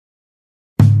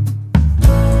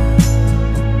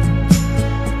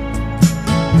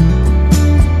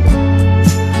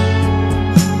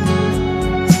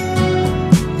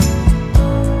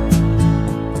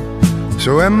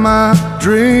So am I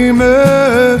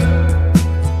dreaming,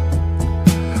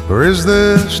 or is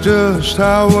this just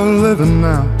how we're living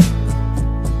now?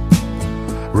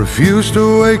 Refuse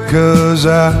to wait, 'cause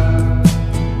I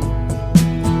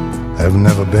have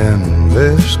never been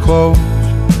this close.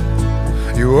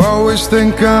 You always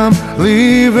think I'm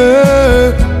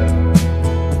leaving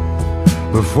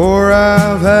before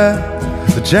I've had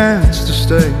the chance to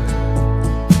stay.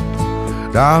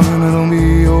 Darling, it'll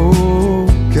be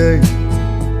okay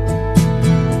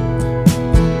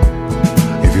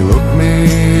if you look me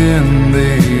in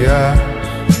the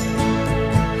eyes.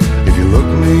 If you look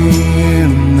me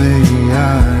in the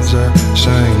eyes, I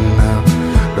say now,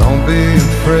 don't be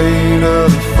afraid of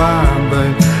the fire,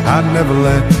 babe. I'd never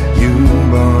let you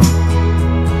burn.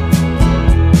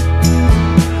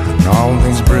 And all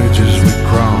these bridges we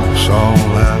cross all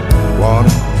have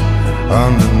water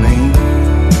underneath.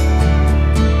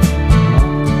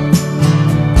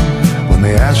 When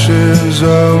the ashes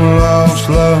of lost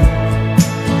love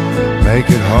make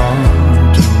it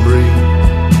hard to breathe,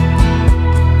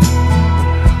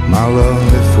 my love,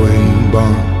 if we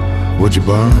burn, would you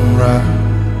burn right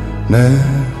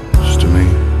next to me?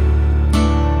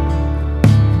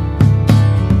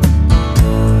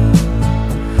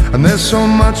 And there's so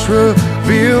much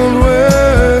revealed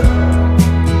when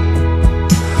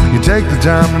you take the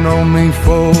time to know me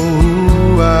for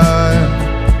who I am.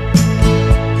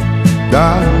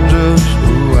 Darling, just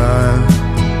who I am.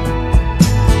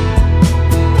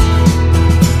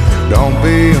 Don't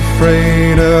be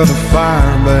afraid of the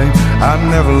fire, babe. I'd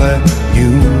never let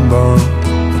you burn.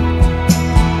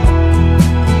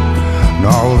 And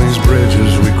all these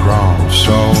bridges we cross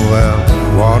all have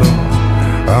water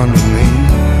underneath.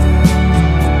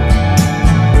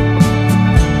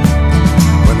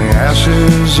 When the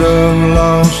ashes of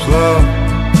lost love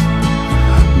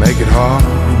make it hard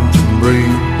to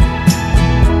breathe,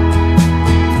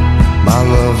 my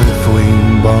love, if we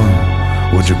burn,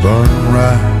 would you burn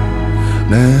right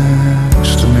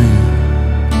next to me?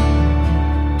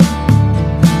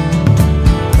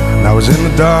 And I was in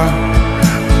the dark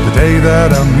the day that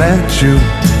I met you.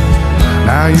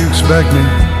 Now you expect me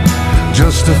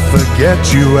just to forget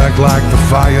you. Act like the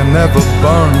fire never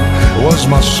burned. It was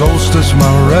my solstice,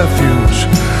 my refuge.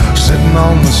 Sitting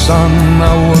on the sun,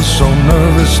 I was so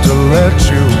nervous to let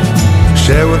you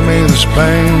share with me this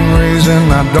pain, reason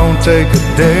I don't take a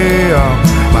day off.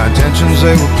 My intentions,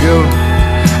 they were pure.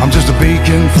 I'm just a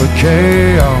beacon for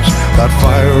chaos. That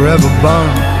fire ever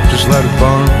burn, just let it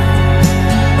burn.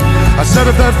 I said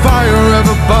if that fire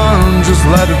ever burn, just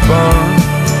let it burn.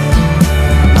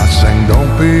 I sang,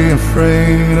 don't be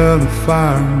afraid of the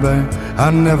fire, babe.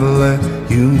 I'd never let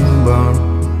you burn.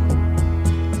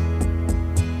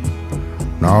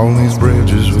 And all these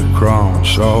bridges we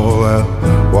cross all that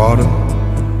water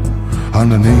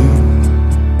underneath.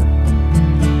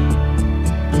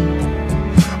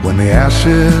 When the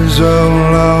ashes of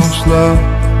lost love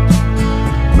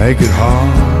make it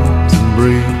hard to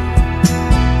breathe,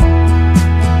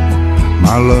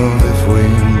 my love, if we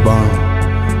burn,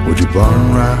 would you burn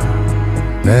right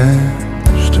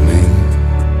next to me?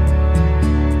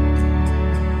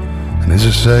 And is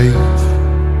it safe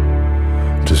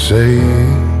to say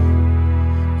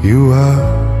you are?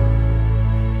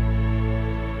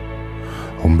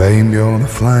 Oh babe, you're the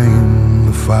flame,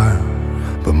 the fire,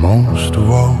 but most of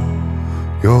all,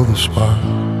 you're the spark.